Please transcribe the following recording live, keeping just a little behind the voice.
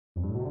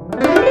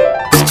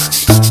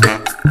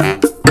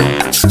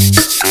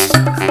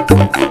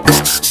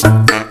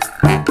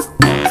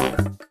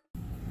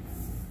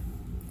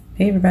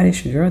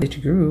it's your girl, the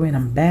Guru, and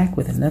I'm back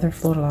with another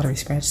Florida Lottery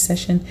Scratch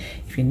session.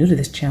 If you're new to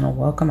this channel,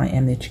 welcome. I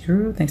am the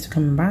Guru. Thanks for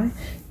coming by.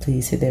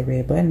 Please hit that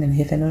red button and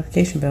hit that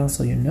notification bell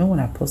so you know when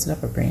I posted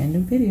up a brand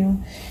new video.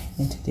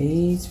 In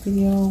today's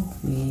video,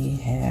 we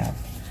have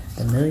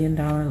the $1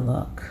 Million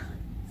Luck.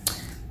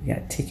 We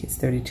got tickets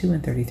 32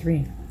 and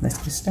 33. Let's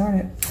get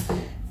started.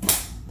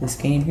 This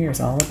game here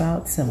is all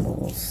about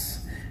symbols.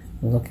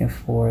 We're looking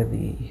for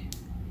the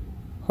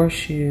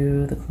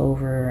horseshoe, the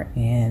clover,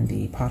 and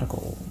the pot of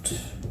gold.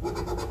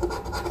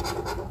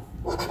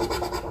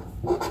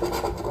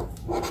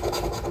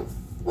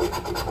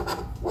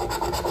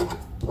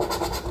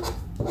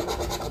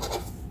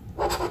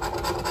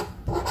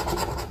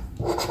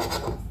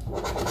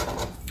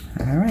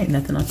 All right,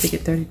 nothing on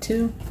ticket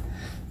 32.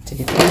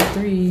 Ticket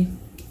 33.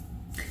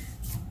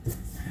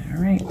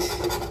 All right.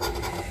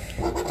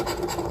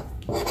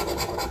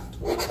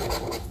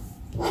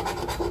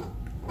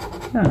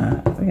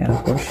 We got a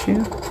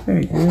horseshoe.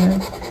 Very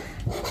good.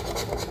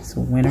 It's a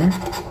winner.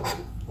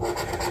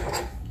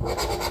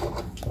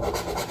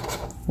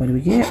 What do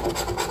we get?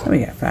 Oh, we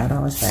got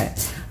 $5 back.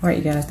 All right,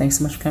 you guys, thanks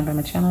so much for coming by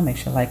my channel. Make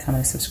sure to like, comment,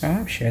 and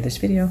subscribe. Share this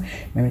video.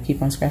 Remember to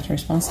keep on scratching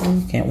responsibly.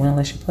 You can't win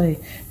unless you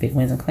play. Big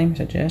wins and claimers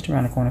are just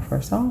around the corner for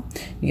us all.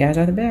 You guys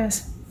are the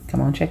best.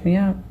 Come on, check me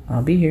out.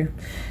 I'll be here.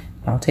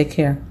 Y'all take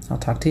care. I'll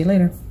talk to you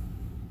later.